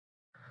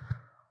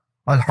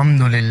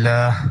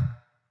আলহামদুলিল্লাহ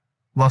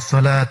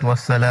ওয়াসসালাতু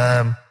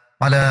ওয়াসসালাম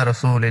আলা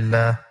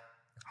রাসূলিল্লাহ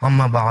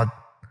আম্মা বাদ।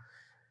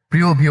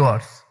 প্রিয়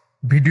ভিউয়ার্স,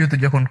 ভিডিওতে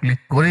যখন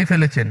ক্লিক করেই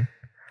ফেলেছেন,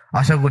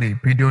 আশা করি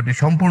ভিডিওটি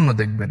সম্পূর্ণ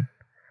দেখবেন,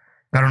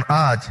 কারণ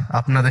আজ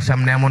আপনাদের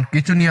সামনে এমন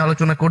কিছু নিয়ে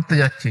আলোচনা করতে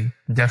যাচ্ছি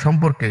যা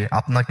সম্পর্কে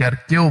আপনাকে আর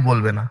কেউ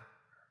বলবে না।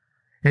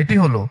 এটি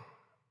হলো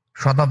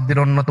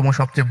শতাব্দীর অন্যতম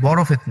সবচেয়ে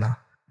বড় ফিতনা,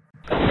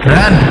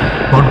 র্যান্ড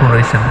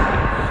কর্পোরেশন।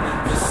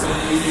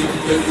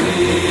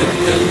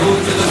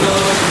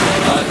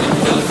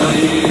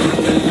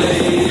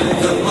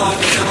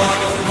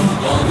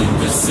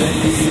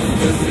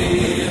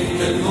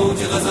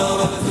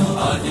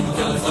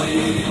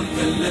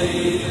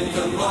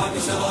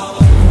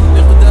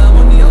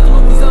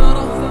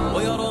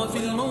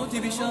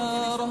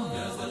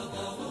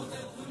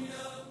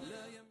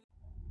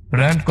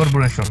 র্যান্ড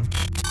কর্পোরেশন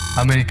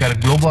আমেরিকার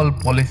গ্লোবাল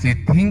পলিসি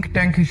থিঙ্ক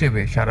ট্যাঙ্ক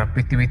হিসেবে সারা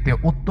পৃথিবীতে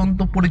অত্যন্ত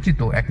পরিচিত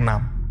এক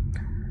নাম।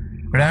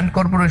 র্যান্ড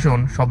কর্পোরেশন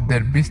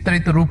শব্দের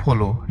বিস্তারিত রূপ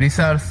হলো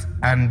research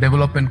and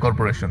development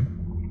corporation.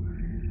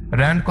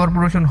 RAND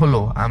corporation হলো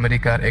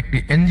আমেরিকার একটি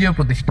এনজিও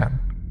প্রতিষ্ঠান।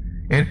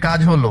 এর কাজ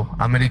হলো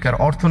আমেরিকার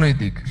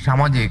অর্থনৈতিক,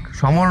 সামাজিক,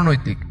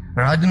 সমরনৈতিক,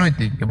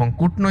 রাজনৈতিক এবং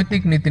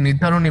কূটনৈতিক নীতি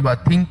নির্ধারণী বা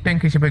থিঙ্ক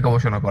ট্যাঙ্ক হিসেবে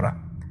গবেষণা করা।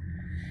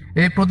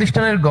 এই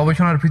প্রতিষ্ঠানের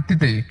গবেষণার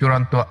ভিত্তিতেই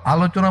চূড়ান্ত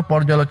আলোচনা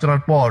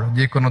পর্যালোচনার পর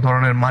যে কোনো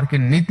ধরনের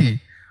মার্কিন নীতি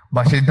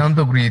বা সিদ্ধান্ত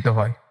গৃহীত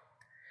হয়।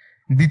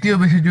 দ্বিতীয়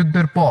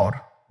বিশ্বযুদ্ধের পর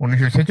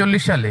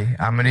 1946 সালে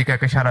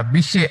আমেরিকাকে সারা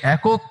বিশ্বে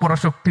একক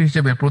পরাশক্তি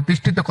হিসেবে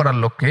প্রতিষ্ঠিত করার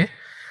লক্ষ্যে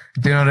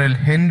জেনারেল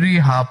হেনরি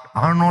হাব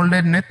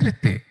আর্নল্ডের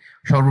নেতৃত্বে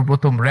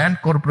সর্বপ্রথম র্যান্ড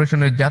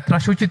কর্পোরেশনের যাত্রা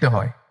সূচিত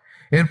হয়।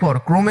 এরপর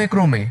ক্রমে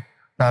ক্রমে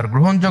তার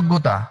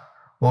গ্রহণযোগ্যতা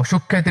ও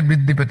সুখ্যাতি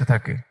বৃদ্ধি পেতে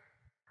থাকে।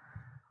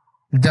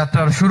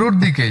 যাত্রার শুরুর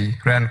দিকেই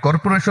র্যান্ড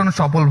কর্পোরেশন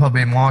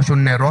সফলভাবে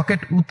মহাশূন্যে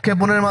রকেট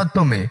উৎক্ষেপণের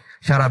মাধ্যমে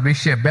সারা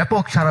বিশ্বে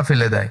ব্যাপক সাড়া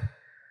ফেলে দেয়।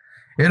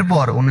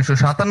 এরপর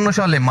 1957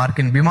 সালে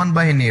মার্কিন বিমান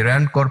বাহিনী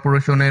র্যান্ড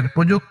কর্পোরেশনের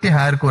প্রযুক্তি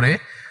হায়ার করে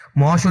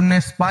মহাশূন্যে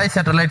স্পাই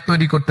স্যাটেলাইট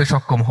তৈরি করতে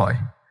সক্ষম হয়।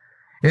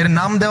 এর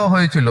নাম দেওয়া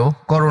হয়েছিল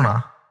করোনা।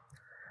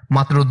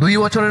 মাত্র 2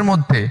 বছরের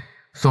মধ্যে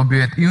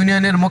সোভিয়েত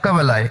ইউনিয়নের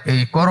মোকাবেলায়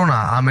এই করোনা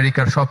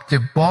আমেরিকার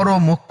সবচেয়ে বড়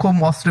মোক্ষম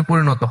অস্ত্রে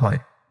পরিণত হয়।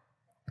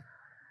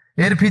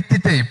 এর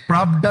ভিত্তিতেই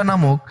প্রাভডা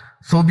নামক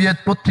সোভিয়েত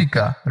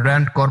পত্রিকা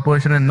র্যান্ড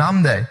কর্পোরেশনের নাম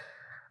দেয়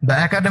the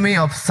academy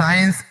of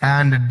science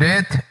and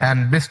death and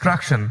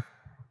distraction.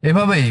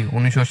 এভাবেই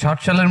 1960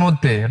 সালের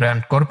মধ্যে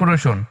র্যান্ড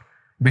কর্পোরেশন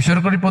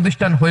বেসরকারি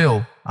প্রতিষ্ঠান হয়েও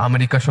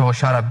আমেরিকা সহ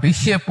সারা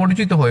বিশ্বে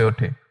পরিচিত হয়ে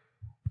ওঠে।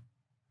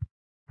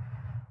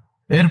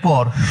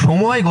 এরপর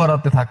সময়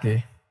গড়াতে থাকে,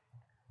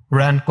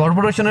 র্যান্ড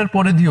কর্পোরেশনের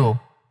পরিধিও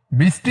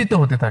বিস্তৃত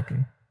হতে থাকে।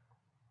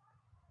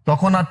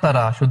 তখন আর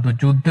তারা শুধু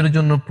যুদ্ধের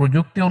জন্য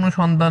প্রযুক্তি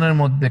অনুসন্ধানের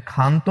মধ্যে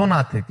ক্ষান্ত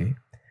না থেকে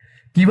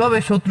কিভাবে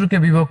শত্রুকে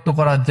বিভক্ত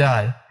করা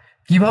যায়,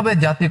 কিভাবে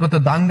জাতিগত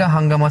দাঙ্গা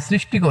হাঙ্গামা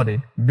সৃষ্টি করে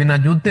বিনা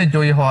যুদ্ধে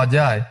জয়ী হওয়া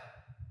যায়,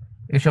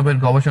 এসবের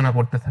গবেষণা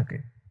করতে থাকে।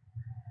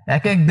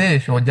 এক এক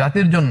দেশ ও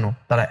জাতির জন্য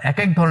তারা এক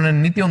এক ধরনের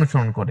নীতি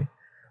অনুসরণ করে,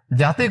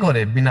 যাতে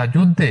করে বিনা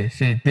যুদ্ধে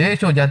সেই দেশ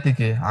ও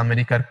জাতিকে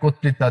আমেরিকার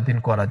কর্তৃত্বাধীন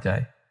করা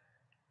যায়।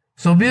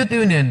 সোভিয়েত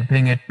ইউনিয়ন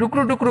ভেঙে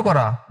টুকরো টুকরো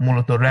করা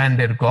মূলত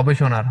র্যান্ডের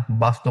গবেষণার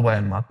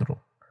বাস্তবায়ন মাত্র।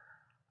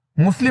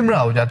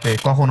 মুসলিমরাও যাতে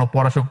কখনো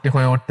পরাশক্তি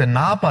হয়ে উঠতে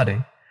না পারে,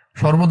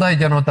 সর্বদাই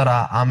যেন তারা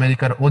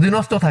আমেরিকার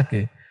অধীনস্থ থাকে,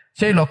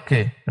 সেই লক্ষ্যে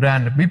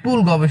র্যান্ড বিপুল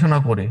গবেষণা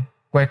করে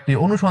কয়েকটি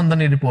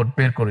অনুসন্ধানী রিপোর্ট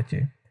বের করেছে।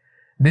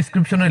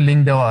 ডিসক্রিপশনের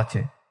লিঙ্ক দেওয়া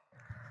আছে।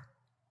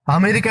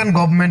 আমেরিকান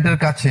গভর্নমেন্টের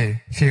কাছে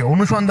সেই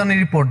অনুসন্ধানী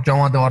রিপোর্ট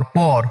জমা দেওয়ার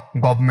পর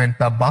গভর্নমেন্ট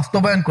তা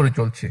বাস্তবায়ন করে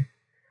চলছে।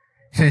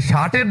 সেই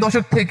 60-এর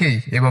দশক থেকেই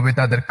এভাবে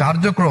তাদের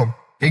কার্যক্রম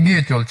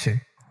এগিয়ে চলছে।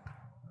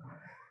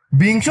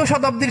 বিংশ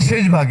শতাব্দীর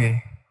শেষ ভাগে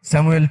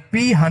স্যামুয়েল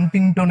পি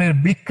হান্টিংটনের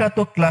বিখ্যাত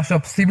ক্লাশ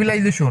অফ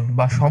সিভিলাইজেশন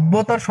বা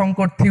সভ্যতার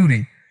সংকট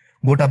থিওরি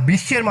গোটা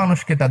বিশ্বের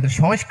মানুষকে তাদের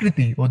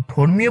সংস্কৃতি ও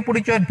ধর্মীয়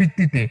পরিচয়ের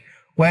ভিত্তিতে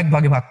কয়েক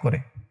ভাগে ভাগ করে।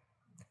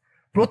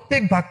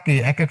 প্রত্যেক ভাগকে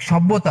এক এক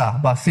সভ্যতা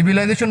বা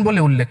সিভিলাইজেশন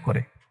বলে উল্লেখ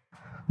করে।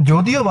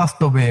 যদিও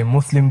বাস্তবে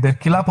মুসলিমদের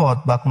খিলাফত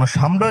বা কোনো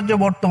সাম্রাজ্য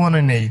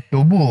বর্তমানে নেই,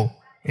 তবুও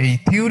এই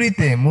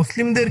থিওরিতে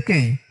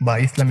মুসলিমদেরকেই বা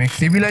ইসলামিক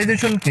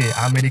সিভিলাইজেশনকে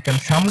আমেরিকান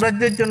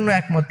সাম্রাজ্যের জন্য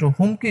একমাত্র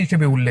হুমকি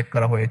হিসেবে উল্লেখ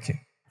করা হয়েছে।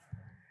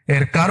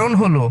 এর কারণ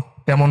হলো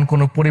তেমন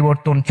কোনো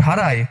পরিবর্তন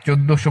ছাড়াই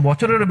 1400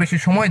 বছরেরও বেশি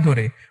সময়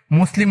ধরে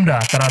মুসলিমরা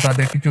তারা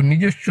তাদের কিছু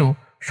নিজস্ব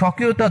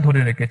স্বকীয়তা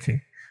ধরে রেখেছে।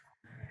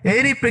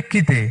 এরই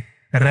প্রেক্ষিতে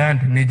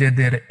র্যান্ড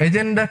নিজেদের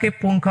এজেন্ডাকে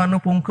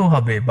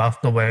পুঙ্খানুপুঙ্খভাবে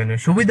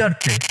বাস্তবায়নের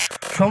সুবিধার্থে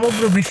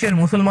সমগ্র বিশ্বের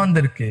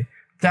মুসলমানদেরকে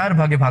 4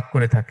 ভাগে ভাগ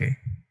করে থাকে।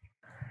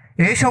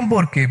 এই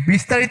সম্পর্কে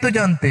বিস্তারিত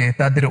জানতে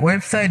তাদের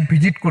ওয়েবসাইট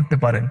ভিজিট করতে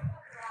পারেন।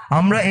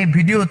 আমরা এই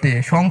ভিডিওতে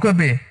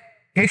সংক্ষেপে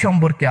এই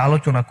সম্পর্কে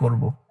আলোচনা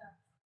করব।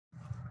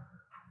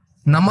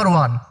 নাম্বার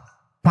 1,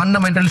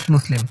 ফান্ডামেন্টালিস্ট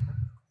মুসলিম।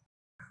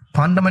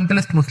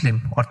 ফান্ডামেন্টালিস্ট মুসলিম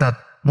অর্থাৎ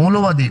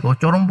মৌলবাদী ও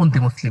চরমপন্থী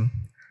মুসলিম।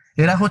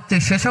 এরা হচ্ছে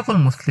সে সকল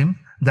মুসলিম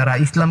যারা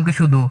ইসলামকে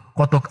শুধু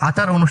কতক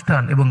আচার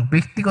অনুষ্ঠান এবং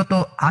ব্যক্তিগত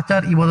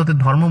আচার ইবাদতের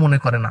ধর্ম মনে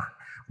করে না,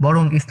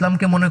 বরং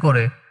ইসলামকে মনে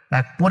করে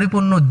এক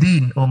পরিপূর্ণ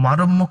দ্বীন ও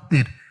মানব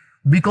মুক্তির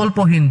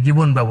বিকল্পহীন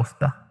জীবন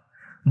ব্যবস্থা।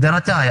 যারা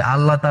চায়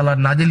আল্লাহ তাআলার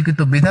নাজিলকৃত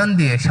বিধান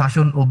দিয়ে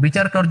শাসন ও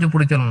বিচার কার্য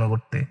পরিচালনা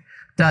করতে,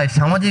 চায়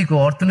সামাজিক ও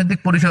অর্থনৈতিক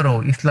পরিসরেও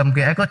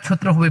ইসলামকে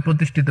একচ্ছত্রভাবে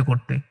প্রতিষ্ঠিত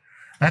করতে।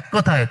 এক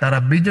কথায় তারা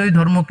বিজয়ী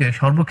ধর্মকে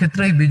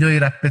সর্বক্ষেত্রেই বিজয়ী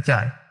রাখতে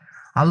চায়,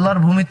 আল্লাহর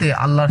ভূমিতে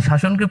আল্লাহর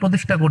শাসনকে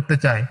প্রতিষ্ঠা করতে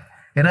চায়।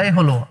 এরাই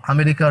হলো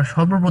আমেরিকার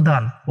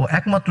সর্বপ্রধান ও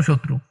একমাত্র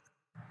শত্রু।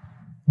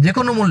 যে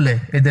কোনো মূল্যে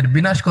এদের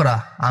বিনাশ করা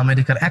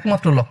আমেরিকার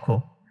একমাত্র লক্ষ্য।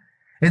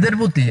 এদের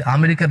প্রতি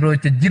আমেরিকার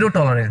রয়েছে জিরো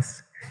টলারেন্স।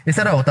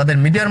 এছাড়াও তাদের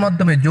মিডিয়ার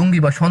মাধ্যমে জঙ্গি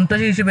বা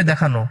সন্ত্রাসী হিসেবে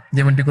দেখানো,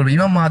 যেমনটি করবে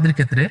ইমাম মাহাদির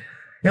ক্ষেত্রে,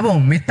 এবং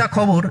মিথ্যা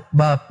খবর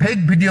বা ফেক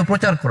ভিডিও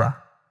প্রচার করা,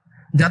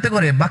 যাতে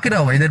করে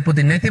বাকিরাও এদের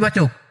প্রতি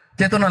নেতিবাচক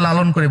চেতনা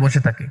লালন করে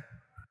বসে থাকে।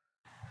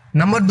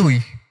 নাম্বার 2,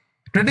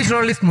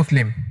 ট্রেডিশনালিস্ট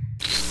মুসলিম।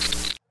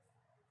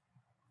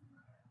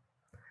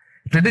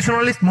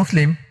 ট্রেডিশনালিস্ট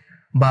মুসলিম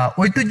বা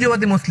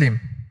ঐতিহ্যবাদী মুসলিম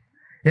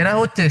এরা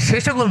হচ্ছে সে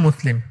সকল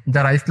মুসলিম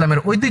যারা ইসলামের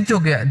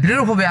ঐতিহ্যকে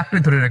দৃঢ়ভাবে আঁকড়ে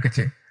ধরে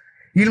রেখেছে।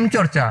 ইলম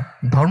চর্চা,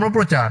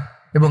 ধর্মপ্রচার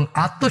এবং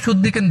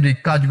আত্মশুদ্ধি কেন্দ্রিক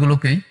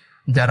কাজগুলোকেই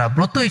যারা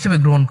ব্রত হিসেবে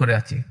গ্রহণ করে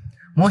আছে।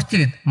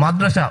 মসজিদ,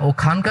 মাদ্রাসা ও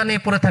খানকা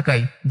নিয়ে পড়ে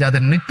থাকাই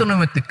যাদের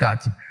নিত্যনৈমিত্তিক কাজ।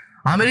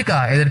 আমেরিকা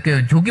এদেরকে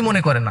ঝুঁকি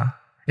মনে করে না।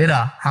 এরা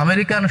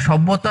আমেরিকান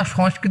সভ্যতা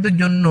সংস্কৃতির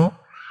জন্য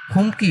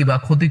হুমকি বা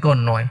ক্ষতিকর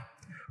নয়।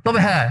 তবে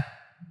হ্যাঁ,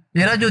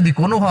 এরা যদি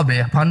কোনোভাবে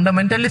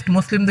ফান্ডামেন্টালিস্ট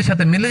মুসলিমদের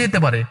সাথে মিলে যেতে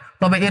পারে,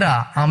 তবে এরা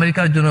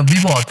আমেরিকার জন্য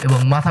বিপদ এবং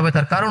মাথা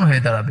ব্যথার কারণ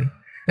হয়ে দাঁড়াবে।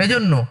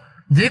 এজন্য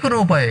যে কোনো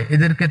উপায়ে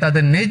এদেরকে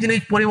তাদের নিজ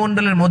নিজ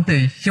পরিমণ্ডলের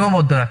মধ্যেই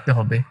সীমাবদ্ধ রাখতে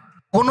হবে।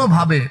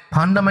 কোনোভাবে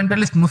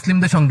ফান্ডামেন্টালিস্ট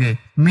মুসলিমদের সঙ্গে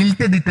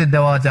মিলতে দিতে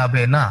দেওয়া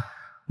যাবে না,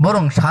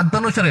 বরং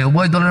সাধ্যানুসারে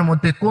উভয় দলের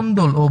মধ্যে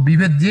কোন্দল ও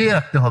বিভেদ জিয়ে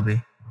রাখতে হবে।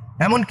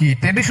 এমনকি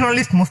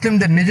ট্রেডিশনালিস্ট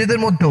মুসলিমদের নিজেদের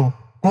মধ্যেও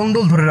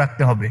কোন্দল ধরে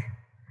রাখতে হবে।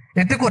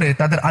 এতে করে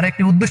তাদের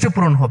আরেকটি উদ্দেশ্য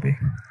পূরণ হবে,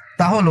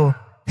 তা হলো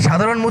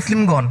সাধারণ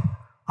মুসলিমগণ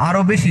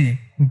আরও বেশি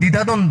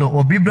দ্বিধাদ্বন্দ্ব ও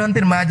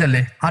বিভ্রান্তির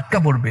মায়াজালে আটকা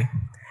পড়বে।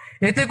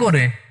 এতে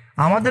করে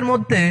আমাদের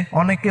মধ্যে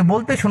অনেকে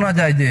বলতে শোনা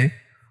যায় যে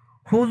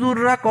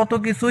হুজুররা কত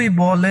কিছুই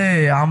বলে,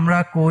 আমরা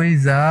কই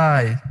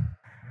যাই।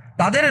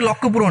 তাদের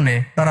লক্ষ্য পূরণে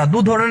তারা দু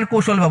ধরনের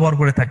কৌশল ব্যবহার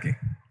করে থাকে।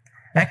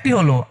 একটি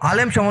হলো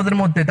আলেম সমাজের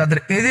মধ্যে তাদের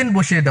এজেন্ট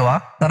বসিয়ে দেওয়া।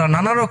 তারা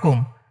নানা রকম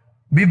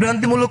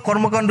বিভ্রান্তিমূলক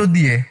কর্মকাণ্ড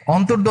দিয়ে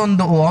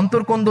অন্তর্দ্বন্দ্ব ও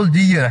অন্তর্কোন্দল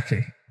জিইয়ে রাখে।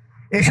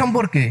 এ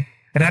সম্পর্কে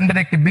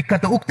র্যান্ডের একটি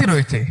বিখ্যাত উক্তি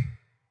রয়েছে,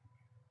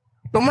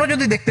 তোমরা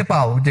যদি দেখতে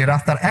পাও যে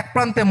রাস্তার এক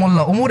প্রান্তে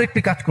মোল্লা ওমর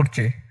একটি কাজ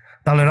করছে,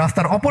 তাহলে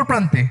রাস্তার অপর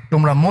প্রান্তে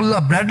তোমরা মোল্লা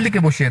ব্র্যাডলিকে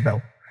বসিয়ে দাও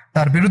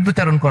তার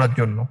বিরুদ্ধচারণ করার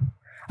জন্য।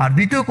 আর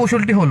দ্বিতীয়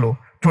কৌশলটি হলো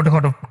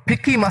ছোটখাটো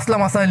ফিকহি মাসলা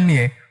মাসাইল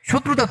নিয়ে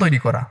শত্রুতা তৈরি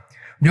করা।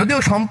 যদিও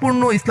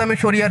সম্পূর্ণ ইসলামী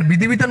শরিয়ার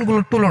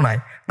বিধিবিধানগুলোর তুলনায়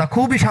তা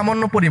খুবই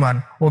সামান্য পরিমাণ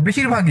ও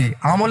বেশিরভাগই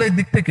আমলের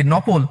দিক থেকে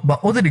নফল বা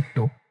অতিরিক্ত।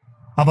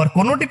 আবার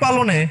কোনোটি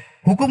পালনে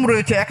হুকুম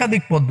রয়েছে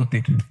একাধিক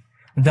পদ্ধতির,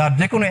 যার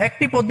যে কোনো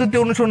একটি পদ্ধতি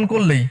অনুসরণ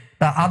করলেই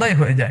তা আদায়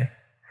হয়ে যায়,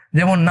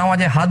 যেমন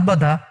নামাজে হাত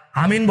বাঁধা,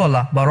 আমিন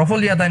বলা বা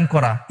রফল ইয়াদাইন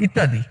করা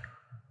ইত্যাদি।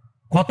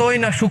 কতই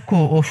না সূক্ষ্ম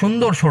ও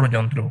সুন্দর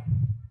ষড়যন্ত্র।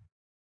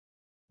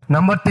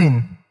 Number 3,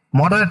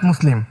 moderate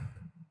Muslim.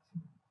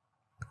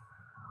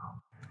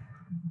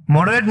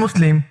 Moderate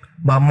Muslim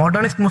বা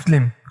মডার্নিস্ট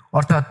মুসলিম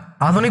অর্থাৎ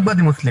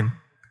আধুনিকবাদী মুসলিম,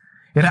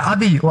 এরা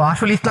আদি ও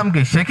আসল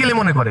ইসলামকে সেকেলে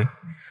মনে করে,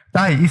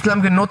 তাই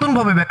ইসলামকে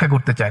নতুনভাবে ব্যাখ্যা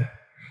করতে চায়,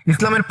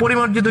 ইসলামের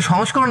পরিমার্জিত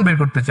সংস্করণ বের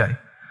করতে চায়।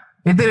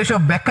 এদের এসব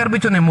ব্যাখ্যার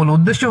পিছনে মূল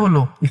উদ্দেশ্য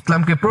হলো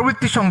ইসলামকে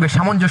প্রবৃত্তির সঙ্গে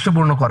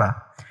সামঞ্জস্যপূর্ণ করা,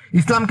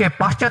 ইসলামকে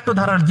পাশ্চাত্য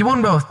ধারার জীবন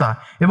ব্যবস্থা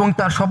এবং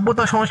তার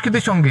সভ্যতা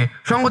সংস্কৃতির সঙ্গে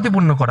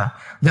সঙ্গতিপূর্ণ করা,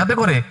 যাতে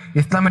করে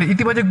ইসলামের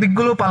ইতিবাচক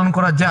দিকগুলো পালন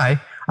করা যায়,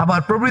 আবার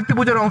প্রবৃত্তি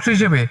পূজার অংশ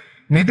হিসেবে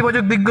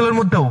নেতিবাচক দিকগুলোর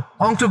মধ্যেও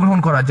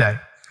অংশগ্রহণ করা যায়।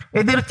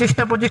 এদের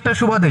চেষ্টা প্রচেষ্টার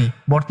সুবাদেই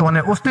বর্তমানে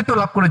অস্তিত্ব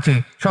লাভ করেছে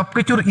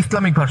সবকিছুর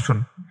ইসলামিক ভার্সন।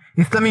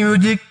 ইসলামী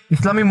মিউজিক,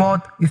 ইসলামী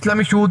মদ,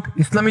 ইসলামী সুদ,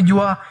 ইসলামী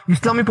জুয়া,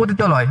 ইসলামী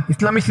পতিতালয়,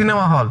 ইসলামী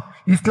সিনেমা হল,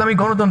 ইসলামী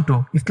গণতন্ত্র,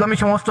 ইসলামী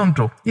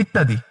সমাজতন্ত্র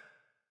ইত্যাদি।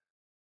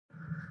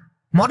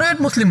 মডারেট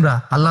মুসলিমরা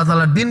আল্লাহ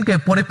তাআলার দিনকে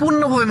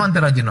পরিপূর্ণভাবে মানতে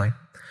রাজি নয়,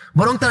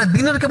 বরং তারা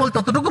দিনের কেবল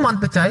ততটুকু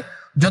মানতে চায়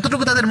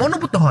যতটুকু তাদের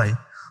মনোভূত হয়,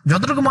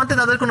 যতটুকু মানতে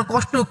তাদের কোনো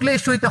কষ্ট ক্লেশ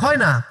সইতে হয়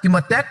না কিংবা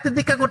ত্যাগ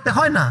তিতিক্ষা করতে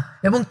হয় না,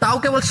 এবং তাও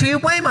কেবল সেই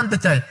উপায়েই মানতে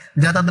চায়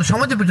যা তাদের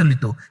সমাজে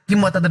প্রচলিত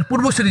কিংবা তাদের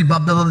পূর্বসূরি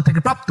বাপদাদাদের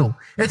থেকে প্রাপ্ত।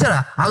 এছাড়া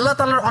আল্লাহ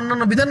তাআলার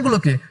অন্যান্য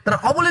বিধানগুলোকে তারা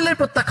অবলীলায়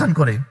প্রত্যাখ্যান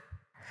করে।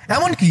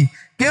 এমনকি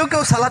কেউ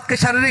কেউ সালাদকে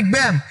শারীরিক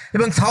ব্যায়াম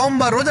এবং সাওম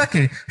বা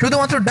রোজাকে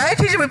শুধুমাত্র ডায়েট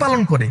হিসেবে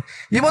পালন করে।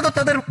 ইবাদত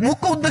তাদের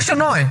মুখ্য উদ্দেশ্য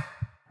নয়।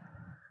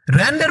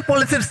 র্যান্ডের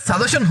পলিসির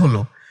সাজেশন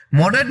হলো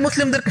মডারেট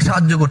মুসলিমদেরকে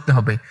সাহায্য করতে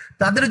হবে,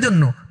 তাদের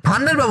জন্য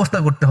ফান্ডের ব্যবস্থা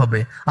করতে হবে,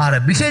 আর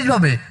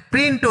বিশেষভাবে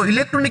প্রিন্ট ও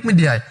ইলেকট্রনিক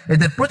মিডিয়ায়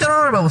এদের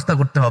প্রচারণার ব্যবস্থা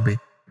করতে হবে।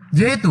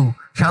 যেহেতু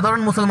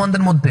সাধারণ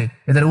মুসলমানদের মধ্যে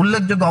এদের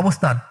উল্লেখযোগ্য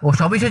অবস্থান ও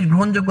সবিশেষ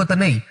গ্রহণযোগ্যতা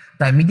নেই,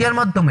 তাই মিডিয়ার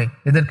মাধ্যমে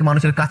এদেরকে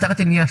মানুষের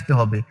কাছাকাছি নিয়ে আসতে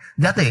হবে,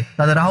 যাতে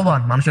তাদের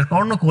আহ্বান মানুষের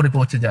কর্ণকুহরে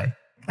পৌঁছে যায়।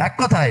 এক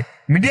কথায়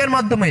মিডিয়ার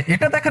মাধ্যমে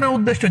এটা দেখানোর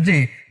উদ্দেশ্য যে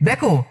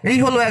দেখো, এই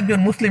হলো একজন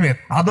মুসলিমের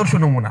আদর্শ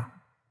নমুনা।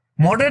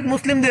 মডারেট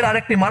মুসলিমদের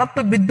আরেকটি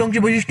মারাত্মক বিধ্বংসী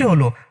বৈশিষ্ট্য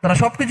হলো তারা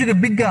সবকিছুকে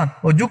বিজ্ঞান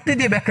ও যুক্তি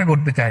দিয়ে ব্যাখ্যা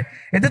করতে চায়।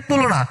 এদের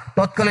তুলনা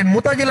তৎকালীন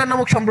মুতাজিলা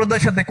নামক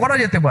সম্প্রদায়ের সাথে করা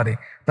যেতে পারে।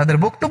 তাদের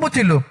বক্তব্য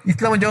ছিল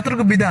ইসলামের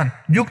যতটুকু বিধান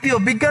যুক্তি ও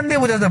বিজ্ঞান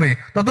দিয়ে বোঝা যাবে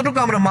ততটুকু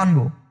আমরা মানব।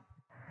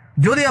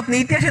 যদি আপনি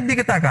ইতিহাসের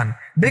দিকে তাকান,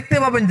 দেখতে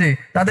পাবেন যে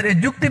তাদের এই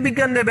যুক্তি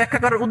বিজ্ঞানের ব্যাখ্যা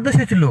করার উদ্দেশ্য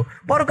ছিল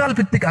পরকাল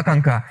ভিত্তিক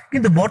আকাঙ্ক্ষা,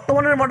 কিন্তু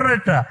বর্তমানের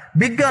মডারেটরা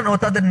বিজ্ঞান ও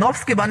তাদের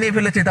নফসকে বানিয়ে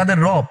ফেলেছে তাদের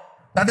রব।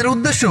 তাদের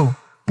উদ্দেশ্য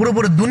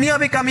পুরোপুরি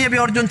দুনিয়াবি কামিয়াবি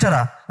অর্জন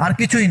ছাড়া আর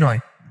কিছুই নয়।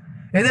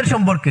 এদের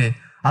সম্পর্কে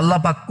আল্লাহ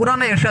পাক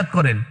কোরআনে ইরশাদ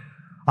করেন,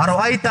 আর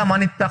আইতা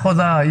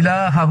মানিত্তাখাযা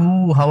ইলাহাহু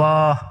হাওয়া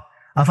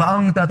আফা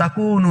আনতা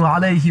তাকুনু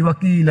আলাইহি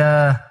ওয়াকিলা।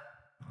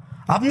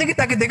 আপনি কি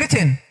তাকে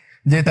দেখেছেন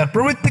যে তার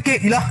প্রবৃত্তিকে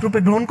ইলাহ রূপে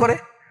গ্রহণ করে?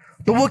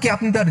 তবুও কি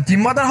আপনি তার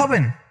জিম্মাদার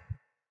হবেন?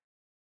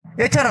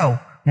 এছাড়াও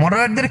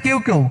মডারেটদের কেউ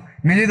কেউ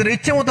নিজেদের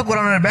ইচ্ছে মতো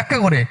কোরআনের ব্যাখ্যা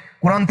করে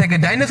কোরআন থেকে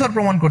ডাইনোসর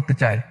প্রমাণ করতে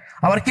চায়,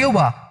 আবার কেউ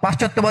বা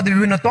পাশ্চাত্যবাদী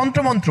বিভিন্ন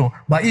তন্ত্রমন্ত্র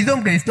বা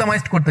ইজমকে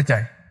ইসলামাইজড করতে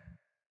চায়।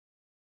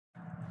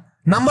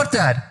 নাম্বার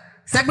 4,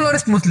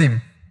 সেকুলারিস্ট মুসলিম।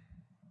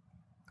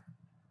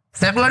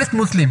 সেকুলারিস্ট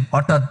মুসলিম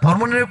অর্থাৎ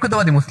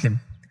ধর্মনিরপেক্ষতাবাদী মুসলিম।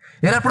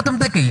 এরা প্রথম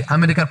থেকেই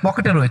আমেরিকার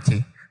পকেটে রয়েছে,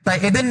 তাই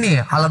এদের নিয়ে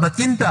আলাদা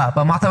চিন্তা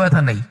বা মাথা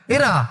ব্যথা নেই।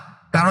 এরা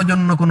কারোর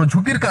জন্য কোনো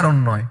ঝুঁকির কারণ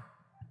নয়।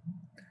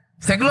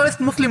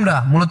 সেকুলারিস্ট মুসলিমরা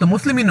মূলত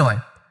মুসলিমই নয়,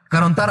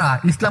 কারণ তারা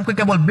ইসলামকে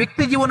কেবল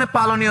ব্যক্তি জীবনে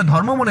পালনীয়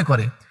ধর্ম মনে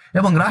করে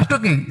এবং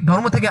রাষ্ট্রকে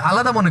ধর্ম থেকে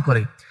আলাদা মনে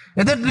করে।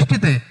 এদের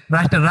দৃষ্টিতে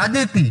রাষ্ট্রের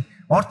রাজনীতি,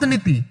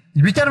 অর্থনীতি,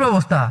 বিচার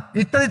ব্যবস্থা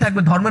ইত্যাদি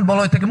থাকবে ধর্মের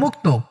বলয় থেকে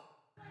মুক্ত।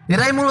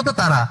 এরাই মূলত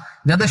তারা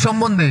যাদের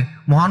সম্বন্ধে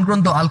মহান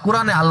গ্রন্থ আল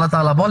কোরআনে আল্লাহ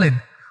তাআলা বলেন,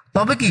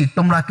 তবে কি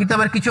তোমরা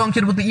কিতাবের কিছু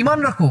অংশের প্রতি ঈমান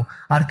রাখো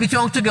আর কিছু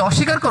অংশকে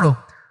অস্বীকার করো?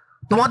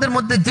 তোমাদের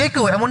মধ্যে যে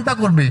কেউ এমনটা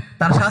করবে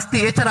তার শাস্তি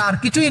এছাড়া আর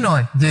কিছুই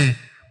নয় যে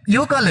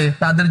ইহকালে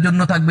তাদের জন্য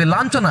থাকবে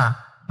লাঞ্ছনা,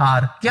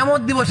 আর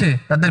কিয়ামত দিবসে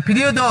তাদের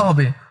ফিরিয়ে দেওয়া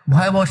হবে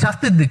ভয়াবহ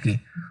শাস্তির দিকে।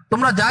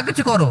 তোমরা যা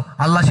কিছু করো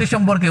আল্লাহ সে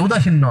সম্পর্কে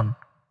উদাসীন নন।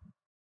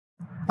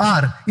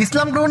 আর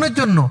ইসলাম গ্রহণের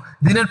জন্য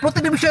দিনের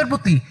প্রতিটি বিষয়ের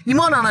প্রতি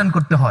ঈমান আনয়ন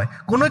করতে হয়।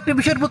 কোনো একটি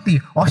বিষয়ের প্রতি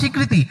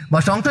অস্বীকৃতি বা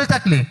সংশয়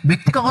থাকলে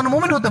ব্যক্তি কখনো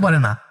মুমিন হতে পারে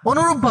না।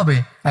 অনুরূপভাবে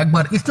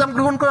একবার ইসলাম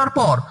গ্রহণ করার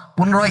পর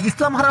পুনরায়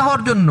ইসলাম হারা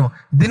হওয়ার জন্য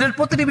দিনের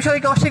প্রতিটি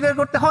বিষয়কে অস্বীকার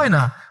করতে হয়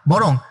না,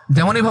 বরং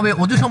যেমনইভাবে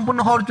অজু সম্পন্ন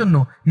হওয়ার জন্য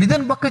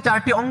নিজের পক্ষে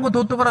 4টি অঙ্গ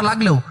ধৌত করা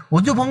লাগলেও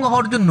অজু ভঙ্গ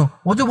হওয়ার জন্য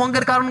অজু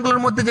ভঙ্গের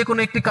কারণগুলোর মধ্যে যে কোনো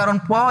একটি কারণ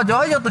পাওয়া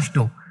যায় যথেষ্ট।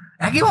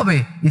 একইভাবে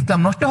ইসলাম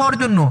নষ্ট হওয়ার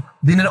জন্য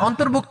দিনের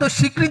অন্তর্ভুক্ত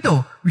স্বীকৃত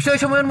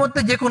বিষয়সমূহের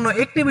মধ্যে যে কোনো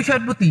একটি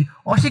বিষয়ের প্রতি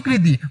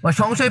অস্বীকৃতি বা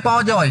সংশয়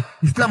পাওয়া যাওয়ায়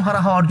ইসলাম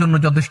হারা হওয়ার জন্য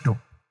যথেষ্ট।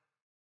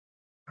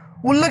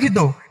 উল্লেখিত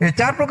এই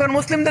 4 প্রকার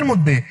মুসলিমদের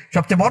মধ্যে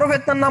সবচেয়ে বড়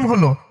ফেতনার নাম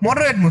হলো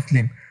মডারেট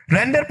মুসলিম।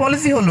 র্যান্ডের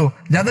পলিসি হলো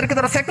যাদেরকে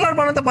তারা সেকুলার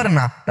বানাতে পারে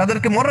না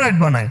তাদেরকে মডারেট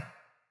বানায়।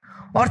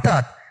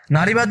 অর্থাৎ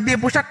নারীবাদ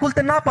দিয়ে পোশাক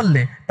খুলতে না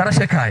পারলে তারা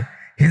শেখায়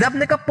হিজাব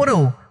নেকাব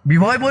পরেও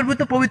বিবাহ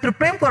বহির্ভূত পবিত্র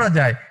প্রেম করা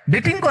যায়,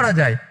 ডেটিং করা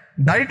যায়,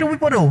 দাড়ি টুপি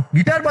পরেও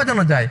গিটার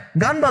বাজানো যায়,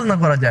 গান বাজনা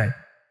করা যায়।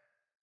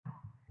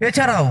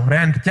 এছাড়াও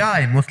র্যান্ড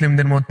চায়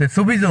মুসলিমদের মধ্যে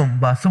সুফিজম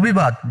বা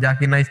সুফিবাদ, যা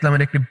কিনা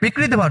ইসলামের একটি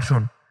বিকৃত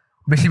ভার্সন,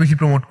 বেশি বেশি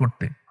প্রমোট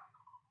করতে।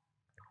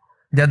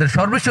 যাদের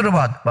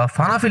সর্বেশ্বরবাদ বা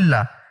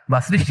ফানাফিল্লা বা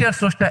সৃষ্টি আর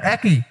স্রষ্টা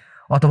একই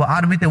অথবা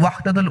আরবিতে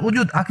ওয়াহদাতুল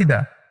উজুদ আকীদা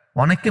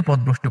অনেককে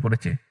পথভ্রষ্ট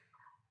করেছে।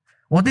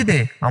 অতীতে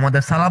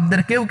আমাদের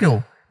সালাফদের কেউ কেউ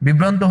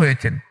বিভ্রান্ত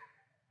হয়েছেন,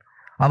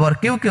 আবার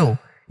কেউ কেউ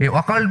এই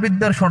অকাল্ট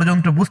বিদ্যার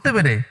ষড়যন্ত্র বুঝতে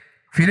পেরে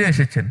ফিরে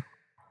এসেছেন।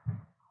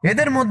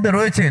 এদের মধ্যে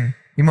রয়েছেন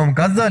ইমাম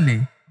গাজ্জালি,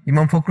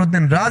 ইমাম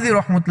ফখরুদ্দিন রাজি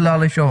রহমতুল্লাহ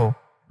আলাইহি সহ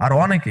আর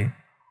অনেকে।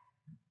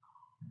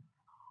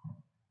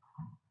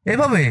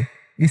 এভাবে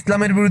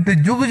ইসলামের বিরুদ্ধে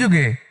যুগে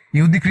যুগে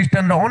ইহুদি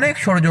খ্রিস্টানরা অনেক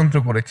ষড়যন্ত্র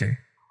করেছে।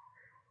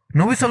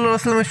 নবী সাল্লাল্লাহু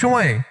আলাইহি ওয়াসাল্লামের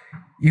সময়ে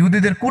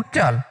ইহুদিদের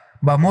কুটচাল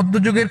বা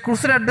মধ্যযুগের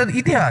ক্রুসেডারদের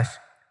ইতিহাস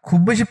খুব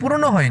বেশি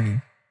পুরনো হয়নি।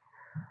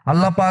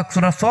 আল্লাহ পাক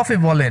সূরা সফে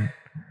বলেন,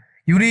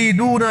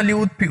 ইউরিদুনা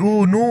লিউতফিউ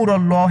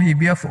নূরাল্লাহি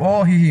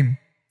বিআফওয়াহিহিম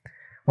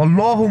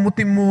আল্লাহু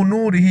মুতিম্মু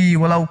নূরিহি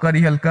ওয়ালাউ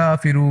কারিহাল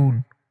কাফিরুন।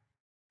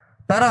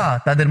 তারা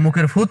তাদের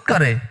মুখের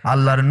ফুৎকারে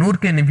আল্লাহর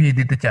নূরকে নিভিয়ে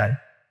দিতে চায়,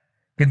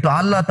 কিন্তু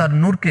আল্লাহ তার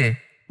নূরকে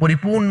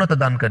পরিপূর্ণতা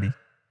দানকারী,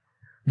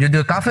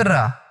 যদিও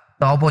কাফেররা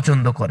তা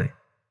অপছন্দ করে।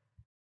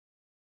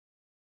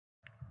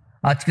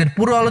 আজকের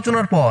পুরো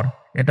আলোচনার পর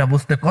এটা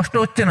বুঝতে কষ্ট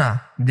হচ্ছে না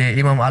যে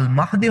ইমাম আল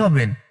মাহদি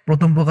হবেন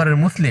প্রথম প্রকারের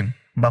মুসলিম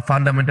বা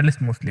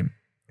ফান্ডামেন্টালিস্ট মুসলিম।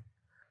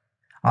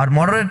 আর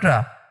মডারেটরা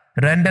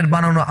র্যান্ডের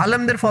বানানো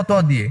আলেমদের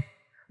ফতোয়া দিয়ে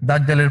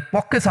দাজ্জালের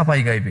পক্ষে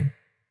সাফাই গাইবে,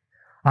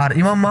 আর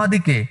ইমাম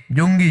মাহদিকে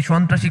জঙ্গি,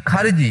 সন্ত্রাসী,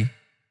 খারিজি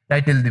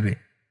টাইটেল দিবে।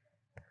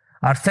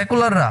 আর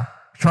সেকুলাররা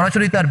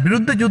সরাসরি তার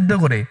বিরুদ্ধে যুদ্ধ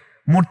করে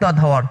মুরতাদ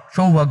হওয়ার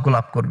সৌভাগ্য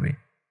লাভ করবে।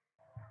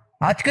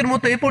 আজকের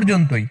মতো এ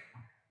পর্যন্তই।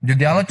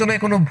 যদি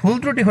আলোচনায় কোনো ভুল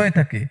ত্রুটি হয়ে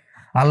থাকে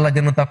আল্লাহ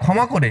যেন তা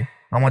ক্ষমা করে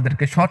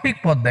আমাদেরকে সঠিক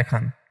পথ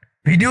দেখান।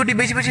 ভিডিওটি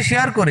বেশি বেশি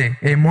শেয়ার করে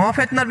এই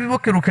মহাফেতনার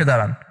বিপক্ষে রুখে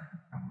দাঁড়ান।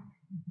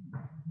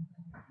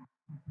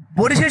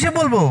 পরিশেষে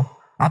বলবো,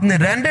 আপনি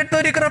র্যান্ডের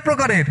তৈরি করা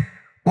প্রকারের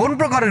কোন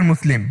প্রকারের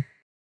মুসলিম?